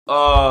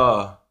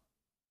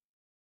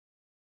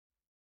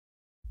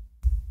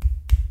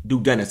do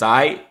Dennis, all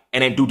right?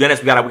 And then do Dennis,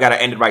 we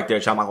gotta end it right there,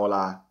 chat. I'm not gonna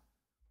lie.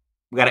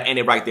 We gotta end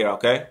it right there,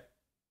 okay?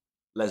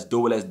 Let's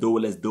do it.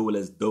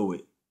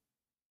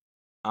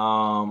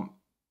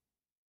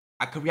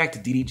 I could react to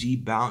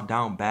DDG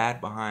down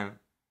bad behind.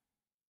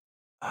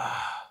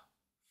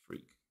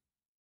 Freak.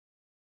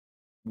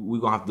 We're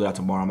gonna have to do that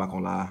tomorrow. I'm not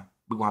gonna lie.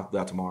 We're gonna have to do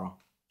that tomorrow.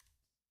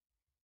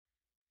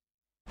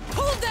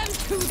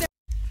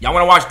 Y'all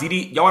wanna watch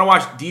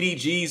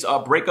DDG's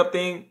breakup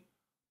thing?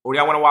 Or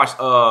y'all wanna watch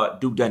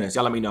Duke Dennis?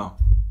 Y'all let me know.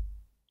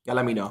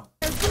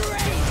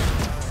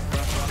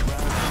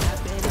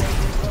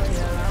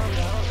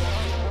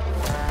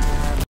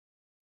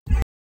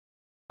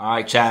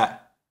 Alright,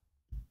 chat.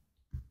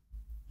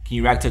 Can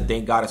you react to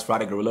Thank God It's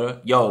Friday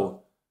Gorilla?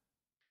 Yo,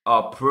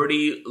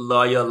 Pretty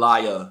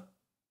Liar.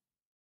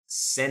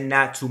 Send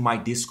that to my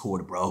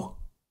Discord, bro.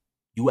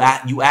 You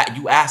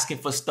asking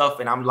for stuff,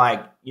 and I'm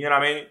like, you know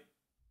what I mean?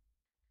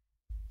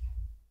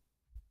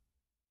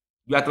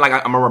 You acting like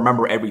I'm gonna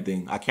remember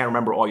everything. I can't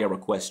remember all your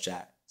requests,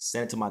 chat.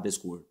 Send it to my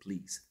Discord,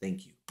 please.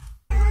 Thank you.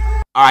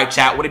 All right,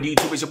 chat. What it do,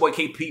 YouTube? It's your boy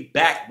KP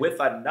back with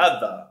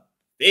another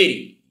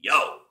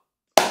video.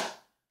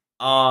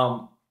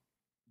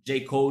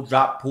 J. Cole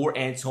dropped Poor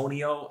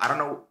Antonio. I don't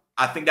know.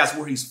 I think that's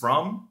where he's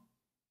from.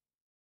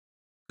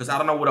 Because I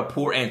don't know what a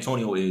Poor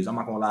Antonio is. I'm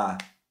not gonna lie.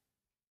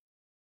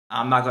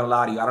 I'm not gonna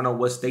lie to you. I don't know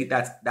what state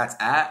that's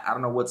at. I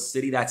don't know what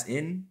city that's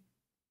in.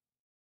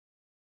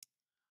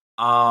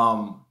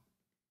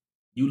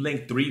 You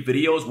linked 3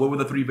 videos. What were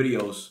the 3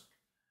 videos?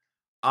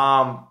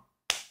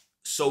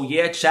 So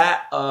yeah,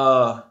 chat.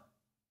 Gonna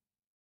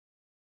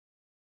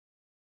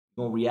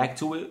react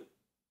to it.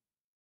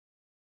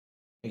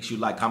 Make sure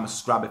you like, comment,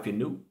 subscribe if you're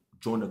new.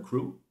 Join the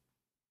crew.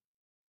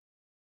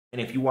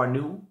 And if you are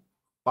new,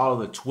 follow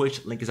the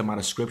Twitch. Link is in my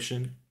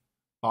description.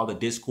 Follow the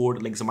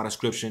Discord. Link is in my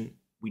description.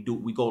 We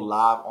go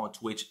live on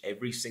Twitch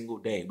every single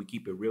day. We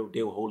keep it real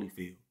deal,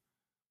 Holyfield.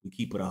 We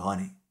keep it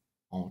 100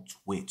 on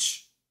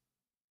Twitch.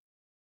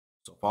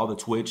 So follow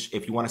the Twitch.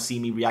 If you want to see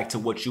me react to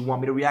what you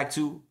want me to react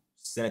to,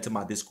 send it to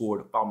my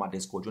Discord. Follow my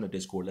Discord. Join the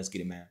Discord. Let's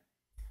get it, man.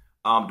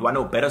 Do I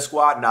know Better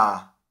Squad?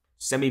 Nah.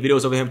 Send me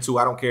videos of him too.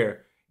 I don't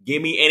care. Give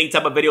me any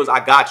type of videos.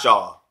 I got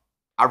y'all.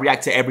 I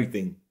react to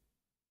everything.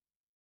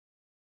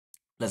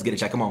 Let's get it,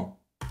 chat. Come on.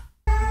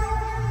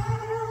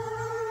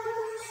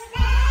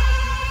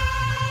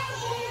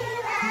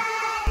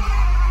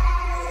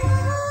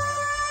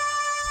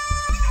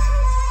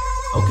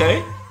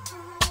 Okay.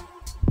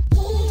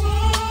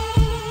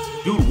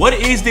 Dude, what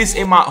is this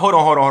in my... Hold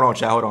on,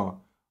 chat. Hold on.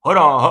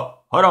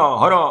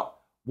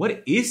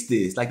 What is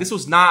this? Like, this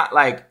was not,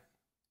 like...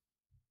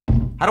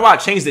 How do I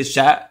change this,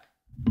 chat?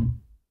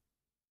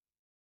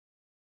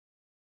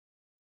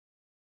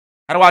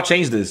 How do I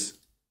change this?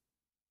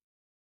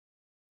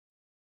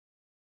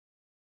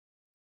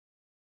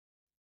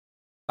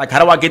 Like,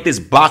 how do I get this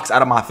box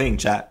out of my thing,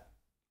 chat?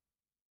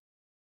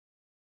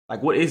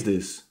 Like, what is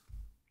this?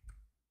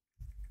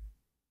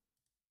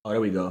 Oh,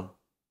 there we go.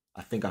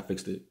 I think I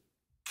fixed it.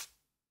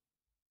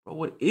 Bro,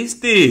 what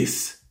is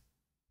this?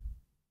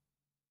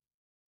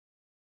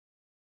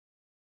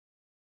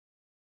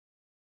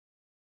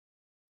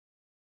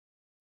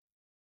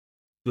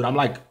 Dude, I'm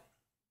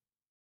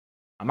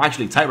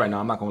actually tight right now.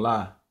 I'm not gonna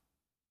lie.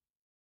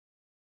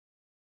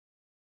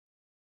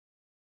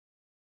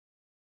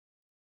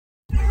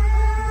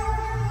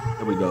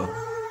 There we go.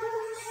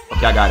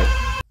 Okay, I got it.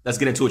 Let's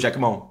get into it, chat.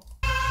 Come on.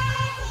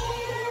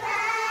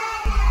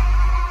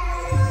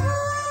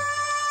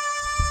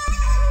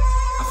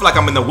 I feel like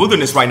I'm in the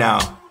wilderness right now.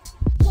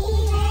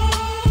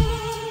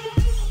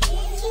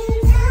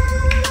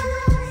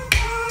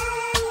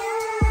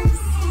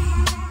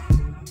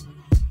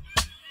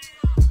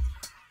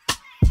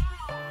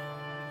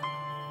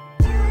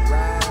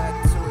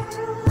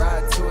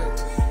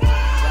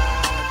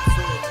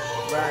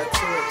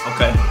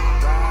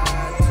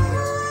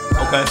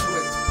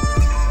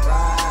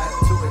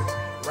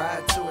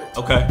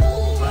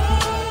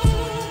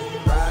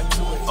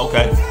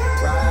 Okay.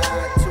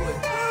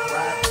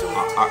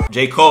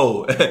 J.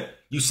 Cole,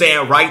 you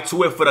saying right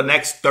to it for the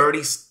next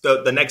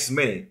the next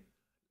minute.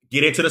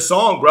 Get into the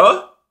song,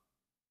 bro.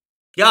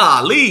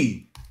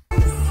 Golly.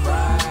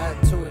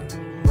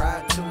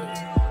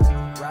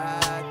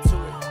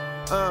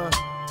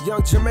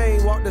 Young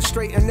Jermaine walked the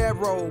straight and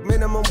narrow.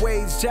 Minimum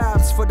wage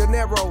jobs for the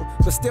narrow.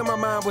 But still my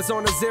mind was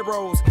on the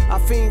zeros. I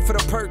fiend for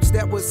the perks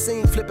that was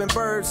seen flipping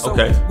birds. So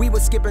we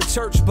was skipping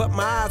church, but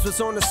my eyes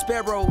was on the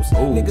sparrows.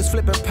 Niggas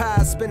flipping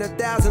pies, spending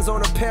thousands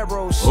on a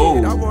payroll.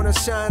 Shit, I wanna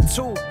shine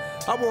too.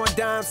 I want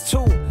dimes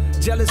too.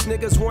 Jealous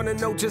niggas wanna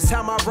know just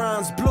how my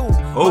rhymes blew.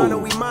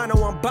 Mono e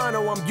mono, I'm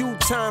Bono, I'm you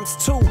times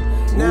 2.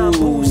 Now I'm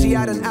bougie,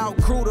 I done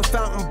outgrew the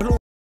fountain blue.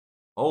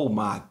 Oh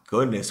my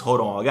goodness, hold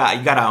on.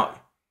 You gotta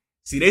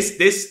see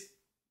this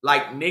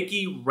like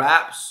Nicki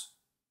raps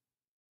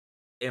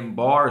in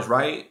bars,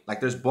 right? Like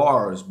there's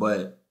bars,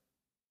 but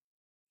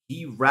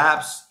he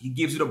raps, he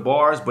gives you the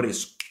bars, but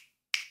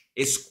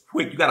it's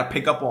quick. You gotta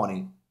pick up on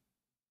it.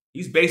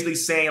 He's basically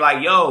saying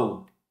like,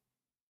 yo,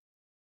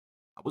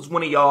 I was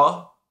one of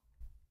y'all.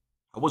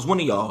 I was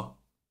one of y'all.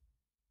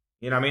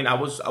 You know what I mean? I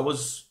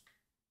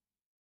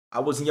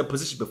was in your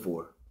position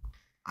before.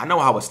 I know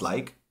how it's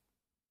like.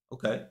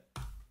 Okay.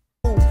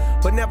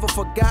 But never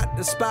forgot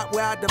the spot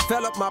where I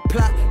developed my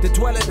plot. To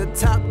dwell at the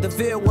top, the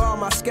veil where all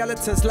my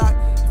skeletons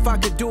locked. If I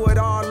could do it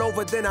all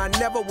over, then I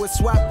never would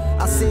swap.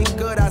 I seen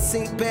good, I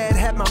seen bad,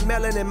 had my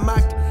melanin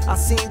mocked. I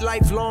seen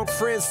lifelong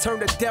friends turn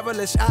to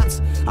devilish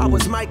ops. I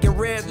was Mike in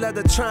red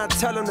leather trying to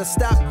tell him to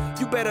stop.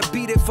 You better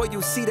beat it before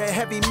you see that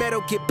heavy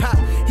metal get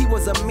popped. He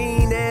was a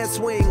mean ass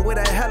wing with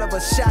a hell of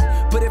a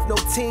shot. But if no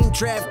team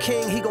draft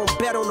king, he gon'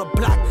 bet on the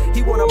block.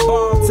 He wanna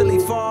ball till he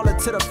fall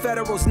until the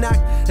Federals knock.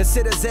 And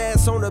sit his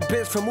ass on the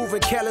bench for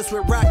moving careless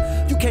with rock.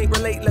 You can't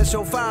relate unless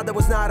your father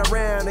was not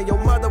around and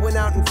your mother went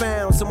out and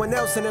found someone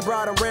else and then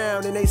brought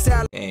around and they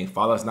salad. Hey,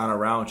 father's not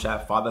around,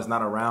 chat. Father's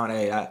not around.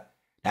 Hey,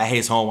 that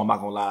hits home. I'm not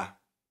gonna lie.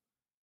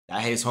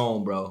 That hits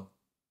home, bro.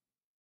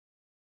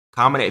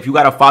 Comment if you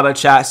got a father,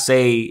 chat.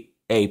 Say,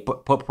 hey,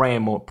 put pray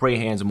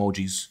hands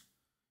emojis.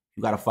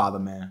 You got a father,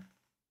 man.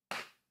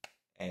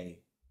 Hey,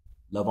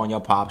 love on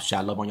your pops,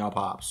 chat. Love on your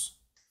pops.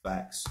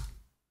 Facts.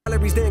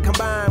 Salaries then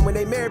combine when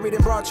they married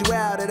and brought you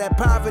out of that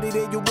poverty.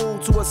 Then you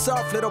moved to a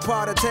soft little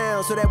part of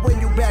town, so that when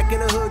you back in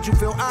the hood, you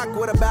feel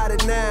awkward about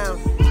it now.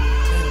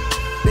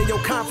 Then your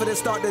confidence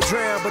start to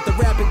drown, but the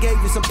rapping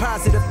gave you some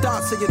positive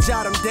thoughts, so you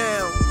jot them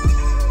down.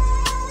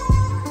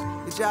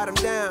 You jot them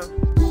down.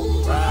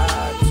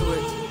 Ride to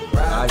it.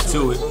 Ride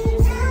to it.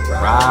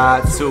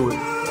 Ride to it.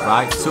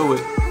 Ride to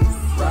it.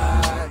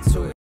 Ride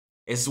to it.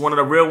 It's one of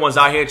the real ones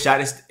out here,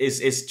 chat.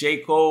 It's J.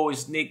 Cole,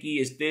 it's Nicki,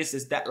 it's this,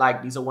 it's that.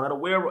 Like, these are one of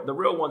the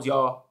real ones,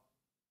 y'all.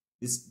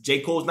 This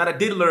J. Cole's not a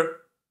diddler.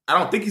 I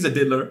don't think he's a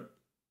diddler.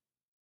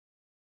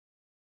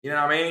 You know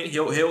what I mean?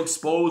 He'll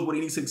expose what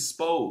he needs to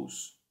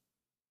expose.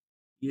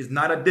 He is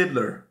not a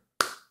diddler.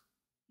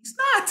 He's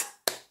not.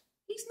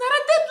 He's not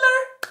a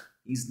diddler.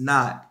 He's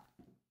not.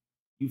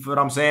 You feel what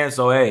I'm saying?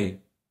 So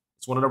hey,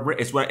 it's one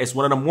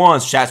of them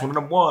ones, chat. It's one of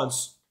them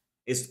ones.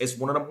 It's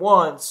one of them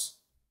ones.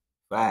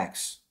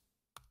 Facts.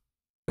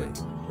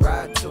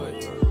 Ride to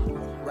it.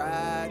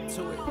 Ride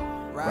to it.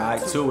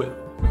 Ride to it.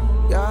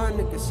 Y'all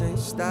niggas ain't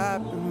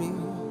stopping me.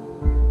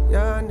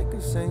 Y'all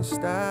niggas ain't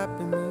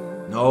stopping me.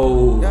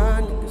 No.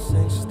 Y'all niggas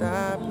ain't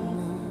stopping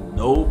me.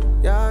 Nope.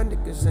 Y'all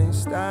niggas ain't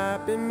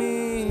stopping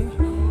me.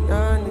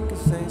 Y'all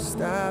niggas ain't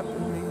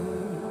stopping me.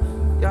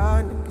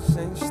 Y'all niggas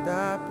ain't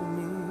stopping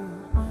me.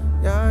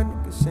 Y'all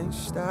niggas ain't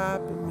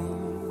stopping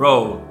me.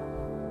 Bro,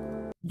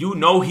 you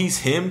know he's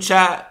him,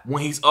 chat,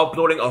 when he's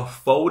uploading a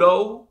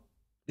photo.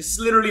 This is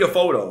literally a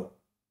photo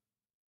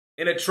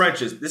in the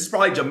trenches. This is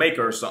probably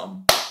Jamaica or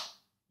something.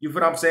 You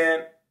feel what I'm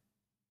saying?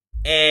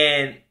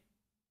 And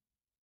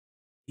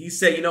he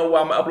said, you know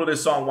what, I'm gonna upload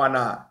this song, why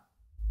not?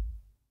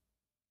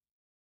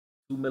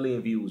 2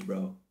 million views,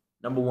 bro.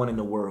 #1 in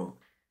the world.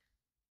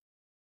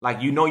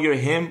 Like, you know you're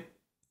him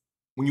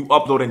when you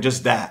uploading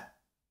just that.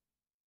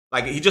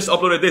 Like, he just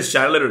uploaded this,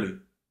 chat, literally.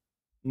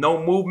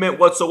 No movement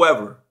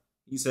whatsoever.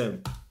 He's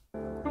him.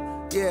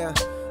 Yeah,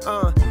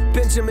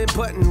 Benjamin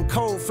Button,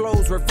 cold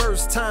flows,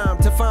 reverse time.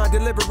 To find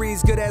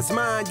deliveries good as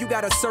mine, you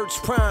gotta search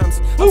primes.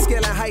 I'm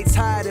scaling heights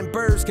high and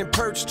birds can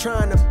perch,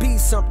 trying to be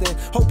something,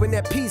 hoping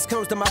that peace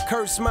comes to my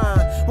cursed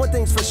mind. One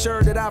thing's for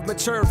sure, that I've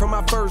matured from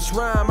my first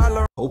rhyme. I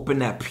learned hoping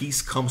that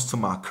peace comes to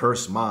my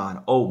cursed mind.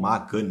 Oh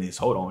my goodness.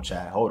 Hold on,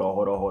 chat. Hold on.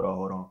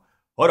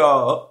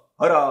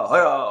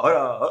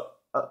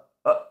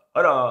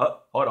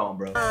 Hold on,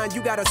 bro.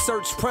 You gotta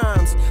search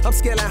primes. I'm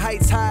scaling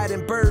heights high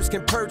and birds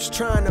can perch,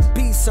 trying to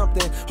be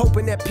something,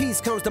 hoping that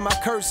peace comes to my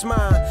cursed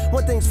mind.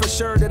 One thing's for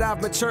sure, that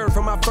I've matured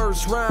from my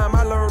first rhyme.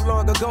 I learned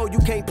long ago you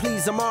can't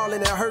please them all,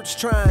 and it hurts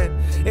trying.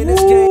 In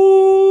this game.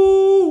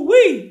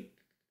 Woo-wee.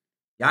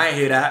 Y'all ain't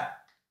hear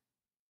that.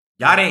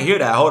 Y'all didn't hear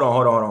that. Hold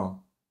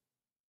on.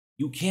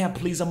 You can't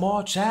please them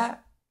all,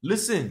 chat.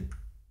 Listen.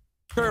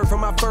 From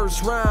my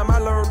first rhyme, I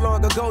learned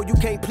long ago you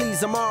can't please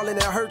them all, and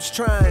it hurts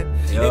trying.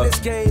 Yep. In this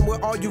game where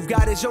all you've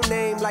got is your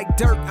name, like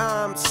Dirk,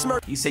 I'm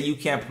smirk. He said you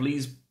can't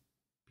please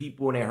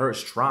people and it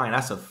hurts trying.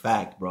 That's a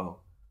fact, bro.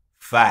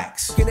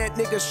 Facts. Looking at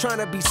niggas trying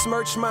to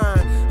besmirch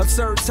mine.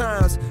 Absurd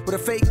times where the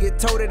fake get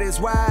told it is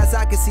wise.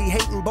 I can see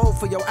hating both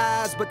for your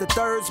eyes, but the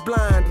third's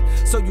blind.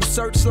 So you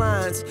search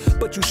lines,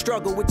 but you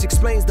struggle, which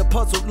explains the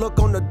puzzled look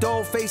on the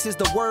dull faces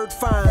the word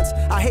finds.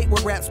 I hate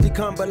when raps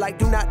become but like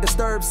do not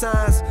disturb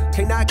signs.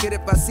 Can't knock it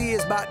if I see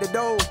it's about to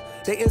do.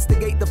 They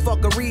instigate the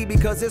fuckery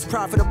because it's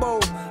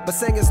profitable. But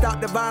singing stop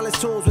the violence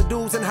tunes with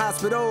dudes in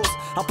hospitals.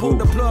 I pulled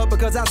the plug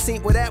because I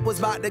seen where that was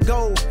about to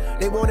go.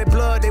 They wanted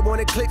blood, they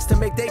wanted clicks to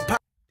make they pop.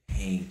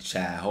 Hey,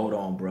 Chad, hold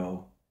on,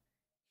 bro.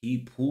 He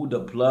pulled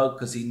the plug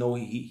because he know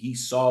he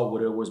saw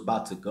where it was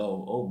about to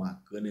go. Oh my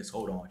goodness,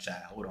 hold on,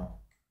 Chad, hold on.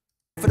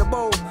 For the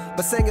bowl,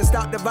 but singing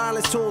stop the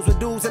violence tunes with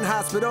dudes in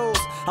hospitals.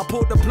 I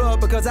pulled the plug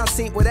because I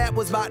seen where that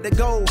was about to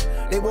go.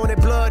 They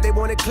wanted blood, they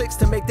wanted clicks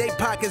to make their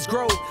pockets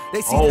grow.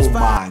 They see this vibe. Oh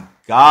my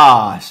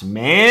gosh,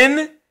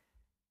 man.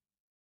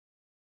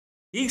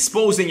 He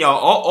exposing y'all,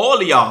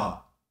 all of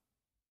y'all.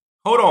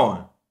 Hold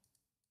on.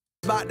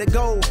 About to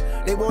go.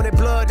 They wanted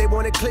blood, they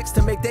wanted clicks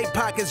to make their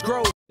pockets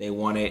grow. They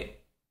wanted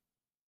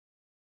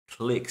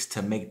clicks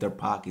to make their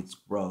pockets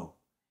grow.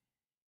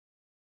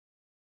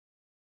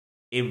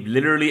 It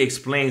literally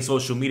explains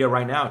social media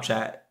right now,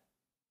 chat.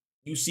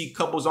 You see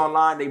couples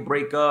online, they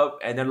break up,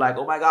 and they're like,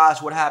 oh my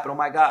gosh, what happened? Oh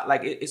my God.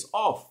 Like, it's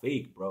all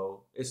fake,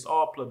 bro. It's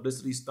all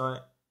publicity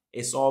stunt.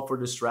 It's all for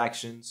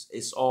distractions.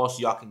 It's all so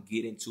y'all can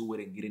get into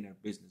it and get in their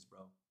business, bro.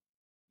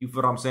 You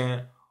feel what I'm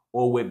saying?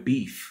 Or with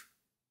beef.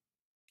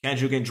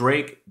 Kendrick and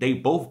Drake, they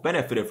both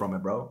benefited from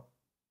it, bro.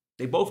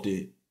 They both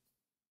did.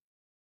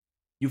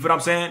 You feel what I'm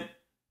saying?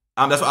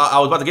 That's what I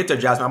was about to get there,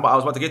 Jasmine. I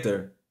was about to get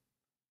there.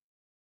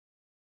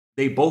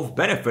 They both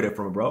benefited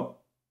from it, bro.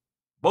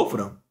 Both of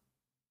them.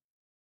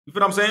 You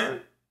feel what I'm saying?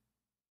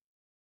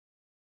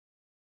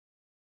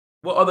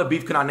 What other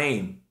beef can I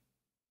name?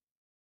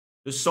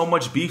 There's so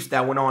much beefs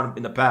that went on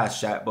in the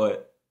past, chat,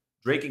 but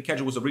Drake and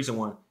Kendrick was a recent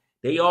one.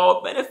 They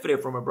all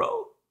benefited from it,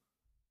 bro.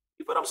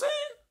 You feel what I'm saying?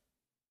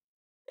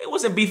 It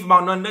wasn't beef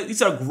about none.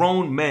 These are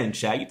grown men,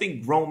 chat. You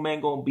think grown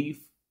men gonna beef?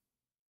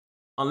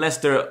 Unless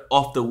they're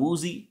off the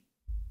woozy.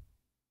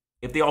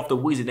 If they off the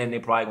woozy, then they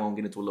probably gonna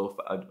get into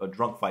a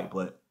drunk fight.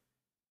 But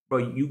bro,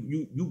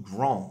 you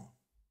grown.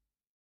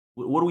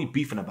 What are we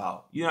beefing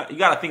about? You know, you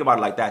gotta think about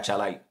it like that, chat.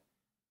 Like,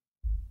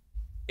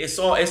 it's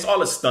all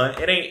a stunt.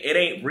 It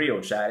ain't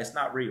real, chat. It's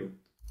not real.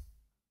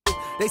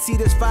 They see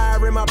this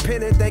fire in my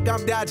pen and think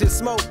I'm dodging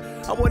smoke.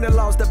 I wouldn't have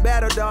lost the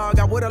battle dog.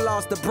 I would have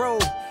lost the bro.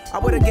 I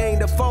would have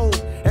gained the phone.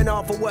 And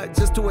all for what?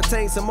 Just to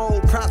attain some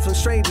old props from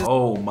strangers.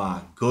 Oh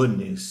my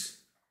goodness.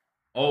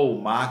 Oh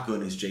my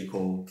goodness, J.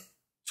 Cole.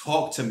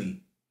 Talk to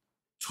me.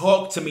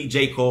 Talk to me,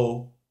 J.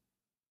 Cole.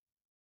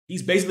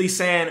 He's basically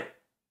saying,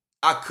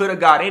 I could have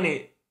got in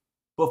it,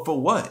 but for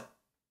what?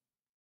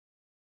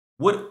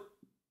 What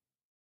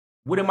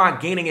am I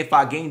gaining if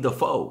I gain the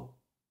foe?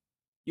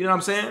 You know what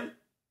I'm saying?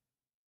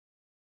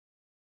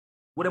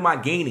 What am I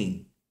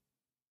gaining?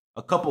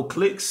 A couple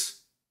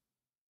clicks?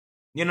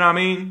 You know what I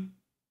mean?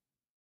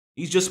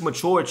 He's just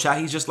mature, chat.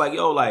 He's just like,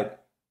 yo, like,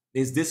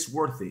 is this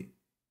worth it?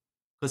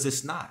 Because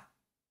it's not.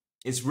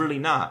 It's really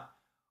not.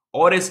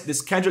 All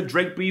this Kendrick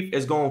Drake beef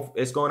is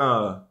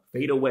gonna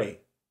fade away.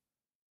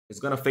 It's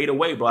gonna fade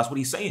away, bro. That's what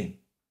he's saying.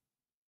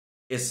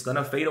 It's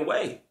gonna fade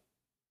away.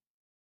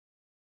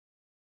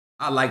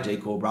 I like J.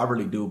 Cole, bro. I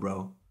really do,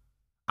 bro.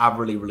 I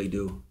really, really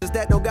do.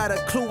 That don't got a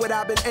clue what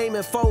I've been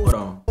aiming for. Hold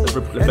on. Let's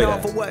play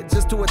that. For what?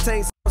 Just to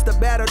attain the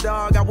battle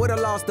dog. I would have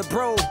lost the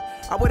bro.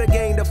 I would have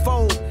gained the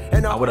phone.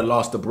 And I would have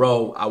lost the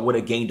bro. I would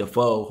have gained the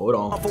foe. Hold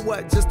on. For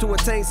what? Just to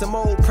attain some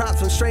old props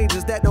from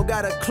strangers that don't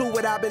got a clue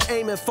what I've been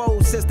aiming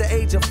for since the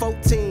age of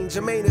 14.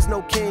 Jermaine is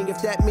no king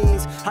if that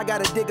means I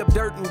gotta dig up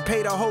dirt and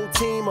pay the whole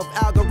team of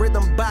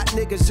algorithm bot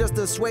niggas just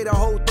to sway the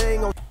whole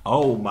thing on.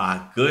 Oh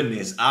my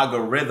goodness.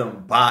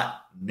 Algorithm bot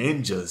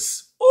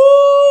ninjas.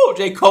 Ooh,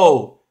 J.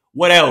 Cole.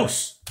 What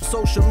else?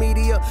 Social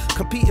media,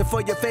 competing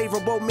for your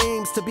favorable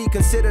memes to be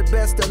considered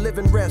best to live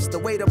and rest, the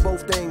weight of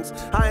both things.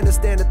 I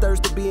understand the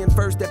thirst of being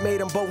first that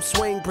made them both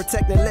swing,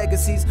 protecting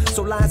legacies.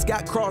 So lines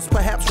got crossed,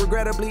 perhaps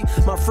regrettably.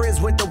 My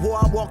friends went to war,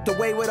 I walked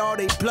away with all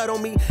they blood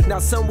on me. Now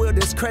some will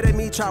discredit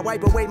me, try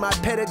wipe away my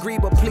pedigree,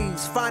 but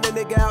please find a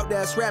nigga out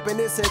that's rapping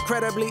this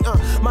incredibly.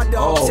 My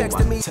dog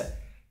texted me.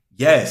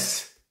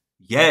 Yes,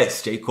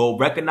 yes, J. Cole,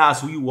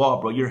 recognize who you are,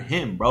 bro. You're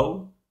him,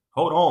 bro.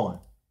 Hold on.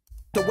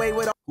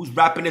 Who's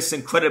rapping this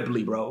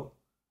incredibly, bro?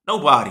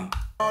 Nobody.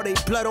 All they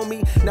blood on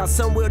me. Now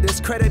some will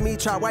discredit me,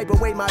 try wipe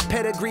away my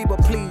pedigree, but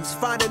please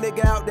find a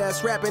nigga out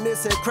that's rapping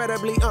this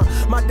incredibly.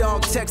 My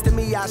dog texted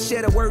me, I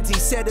share the words he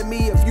said to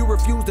me. If you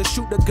refuse to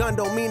shoot the gun,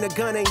 don't mean the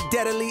gun ain't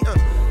deadly.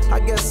 I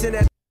guess in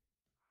that.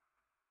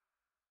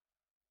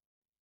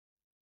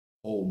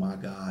 Oh my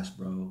gosh,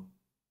 bro.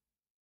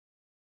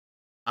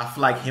 I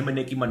feel like him and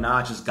Nicki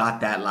Minaj just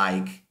got that,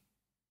 like,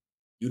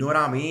 you know what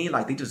I mean?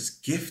 Like, they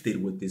just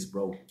gifted with this,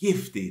 bro.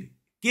 Gifted.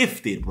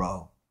 Gifted,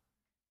 bro.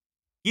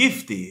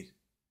 Gifted.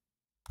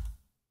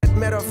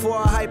 Metaphor,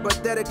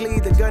 hypothetically,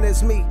 the gun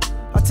is me.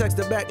 I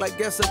texted back like,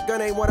 guess a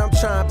gun ain't what I'm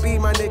trying to be,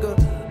 my nigga.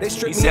 They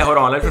stripped me. He said, hold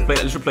on, let's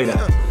replay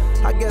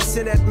that. I guess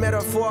in that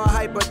metaphor,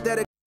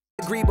 hypothetically,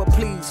 agree, but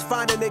please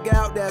find a nigga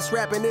out that's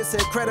rapping this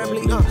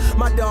incredibly.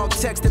 My dog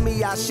texted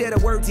me, I share the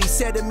words he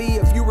said to me.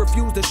 If you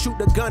refuse to shoot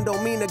the gun,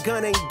 don't mean the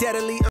gun ain't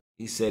deadly.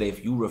 He said,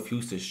 if you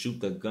refuse to shoot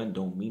the gun,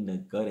 don't mean the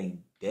gun ain't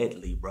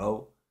deadly,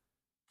 bro.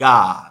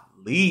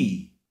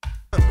 Golly.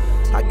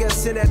 I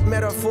guess in that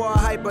metaphor,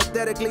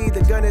 hypothetically,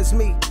 the gun is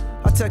me.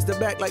 I texted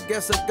back like,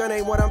 guess a gun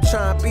ain't what I'm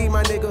trying to be,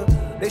 my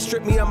nigga. They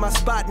stripped me of my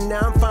spot and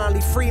now I'm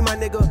finally free, my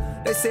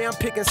nigga. They say I'm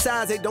picking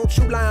sides, hey, don't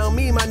you lie on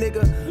me, my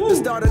nigga. To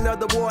start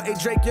another war, hey,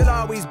 Drake, you'll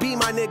always be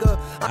my nigga.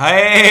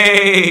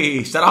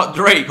 Hey, shout out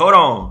Drake, hold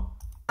on.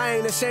 I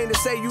ain't ashamed to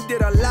say you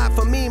did a lot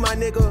for me, my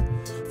nigga.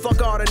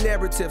 Fuck all the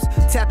narratives.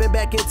 Tapping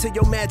back into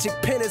your magic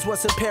pen is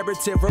what's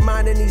imperative.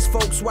 Reminding these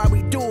folks why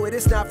we do it,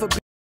 it's not for...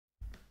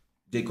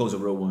 J. Cole's a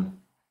real one.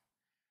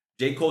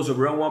 J. Cole's a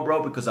real one,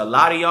 bro, because a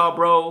lot of y'all,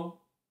 bro,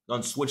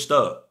 done switched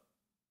up.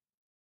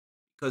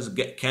 Because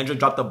Kendrick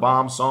dropped the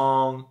bomb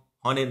song,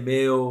 100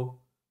 mil,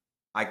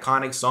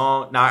 iconic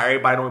song. Now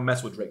everybody don't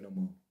mess with Drake no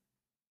more.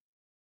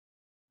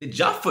 Did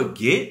y'all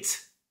forget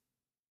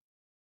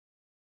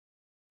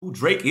who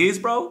Drake is,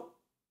 bro?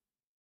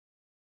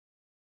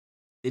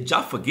 Did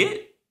y'all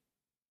forget?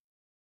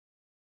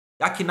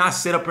 Y'all cannot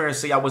sit up here and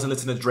say y'all wasn't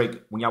listening to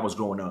Drake when y'all was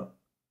growing up.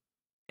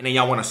 And then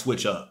y'all want to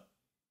switch up.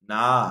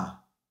 Nah.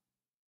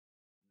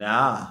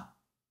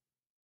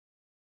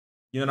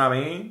 You know what I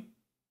mean?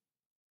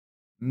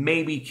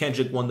 Maybe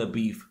Kendrick won the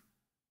beef.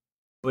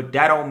 But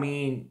that don't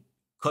mean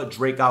cut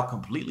Drake out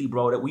completely,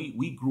 bro. That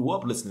we grew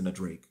up listening to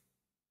Drake.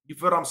 You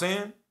feel what I'm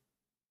saying?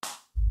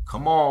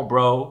 Come on,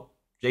 bro.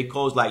 J.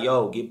 Cole's like,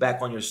 yo, get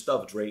back on your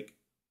stuff, Drake.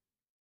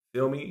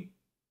 Feel me?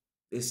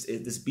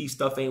 This beef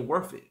stuff ain't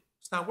worth it.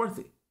 It's not worth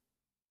it.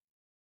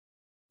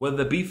 Whether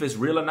the beef is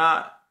real or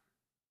not,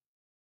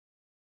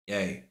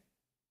 hey.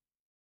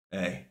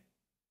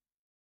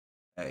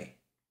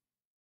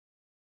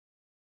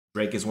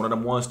 Drake is one of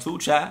them ones too,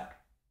 chat.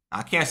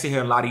 I can't sit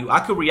here and lie to you.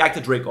 I could react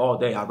to Drake all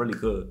day. I really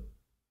could.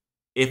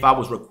 If I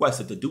was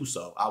requested to do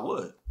so, I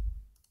would.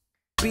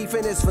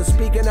 Beefing is for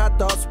speaking our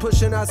thoughts,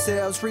 pushing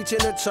ourselves, reaching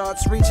the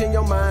charts, reaching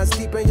your minds,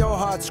 deep in your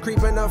hearts,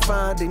 creeping to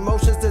find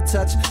emotions to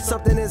touch,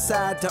 something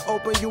inside to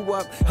open you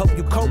up, help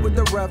you cope with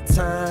the rough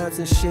times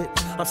and shit.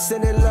 I'm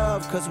sending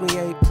love cause we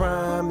ain't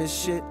prime and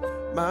shit.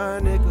 My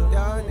nigga,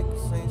 y'all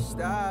niggas ain't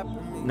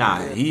stopping me. Nah,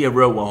 he a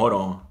real one. Hold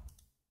on.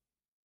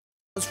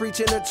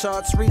 Reaching the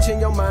charts, reaching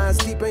your minds,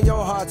 deep in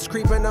your hearts,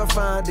 creeping to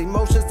find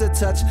emotions to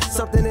touch,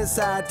 something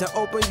inside to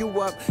open you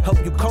up,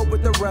 help you cope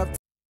with the rough.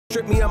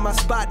 Strip me on my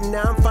spot and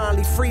now I'm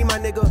finally free, my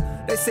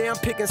nigga. They say I'm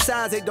picking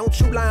sides, hey, don't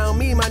you lie on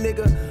me, my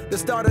nigga. To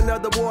start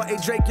another war, hey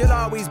Drake, you'll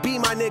always be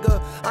my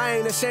nigga. I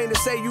ain't ashamed to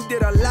say you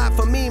did a lot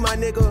for me, my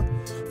nigga.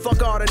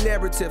 Fuck all the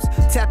narratives.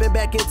 Tapping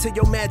back into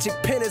your magic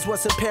pen is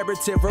what's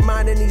imperative.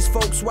 Reminding these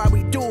folks why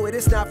we do it.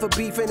 It's not for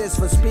beefing, it's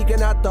for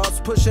speaking our thoughts,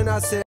 pushing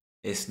ourselves.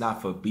 It's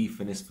not for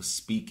beefing, it's for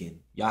speaking.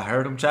 Y'all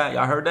heard him, chat?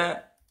 Y'all heard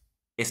that?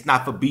 It's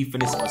not for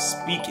beefing, it's for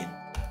speaking.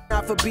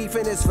 Not for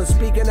beefing, it's for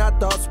speaking our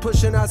thoughts,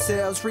 pushing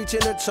ourselves,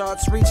 reaching the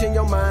charts, reaching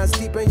your minds,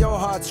 deep in your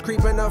hearts,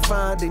 creeping to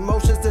find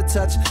emotions to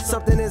touch,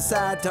 something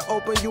inside to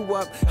open you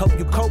up, help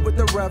you cope with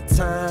the rough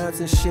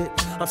times and shit.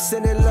 I'm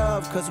sending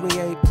love cause we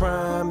ain't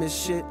prime and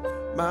shit.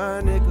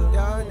 My nigga,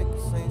 y'all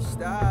niggas ain't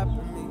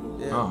stopping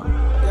me. Yeah.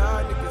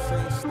 Y'all niggas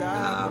ain't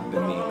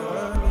stopping me.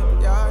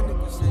 Y'all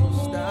niggas ain't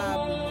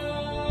stopping me.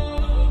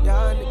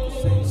 Y'all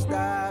niggas ain't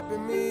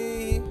stopping me.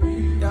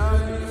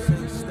 Y'all niggas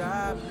ain't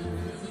stopping me.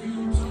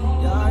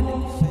 Y'all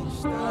niggas ain't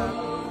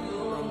stopping me.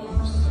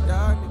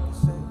 Y'all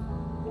niggas ain't.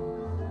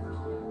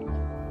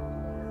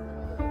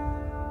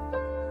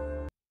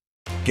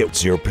 Get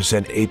 0%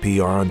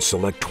 APR on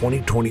select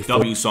 2024.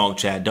 W song,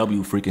 chat.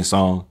 W freaking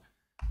song.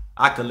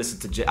 I could listen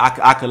to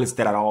I could listen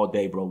to that all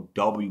day, bro.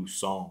 W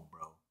song,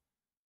 bro.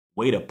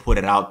 Way to put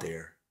it out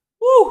there.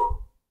 Woo!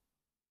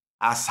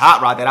 That's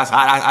hot right there. That's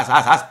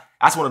hot.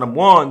 That's one of them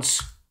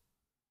ones.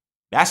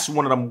 That's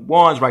one of them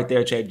ones right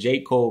there, chat.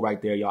 J. Cole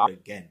right there, y'all.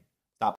 Again.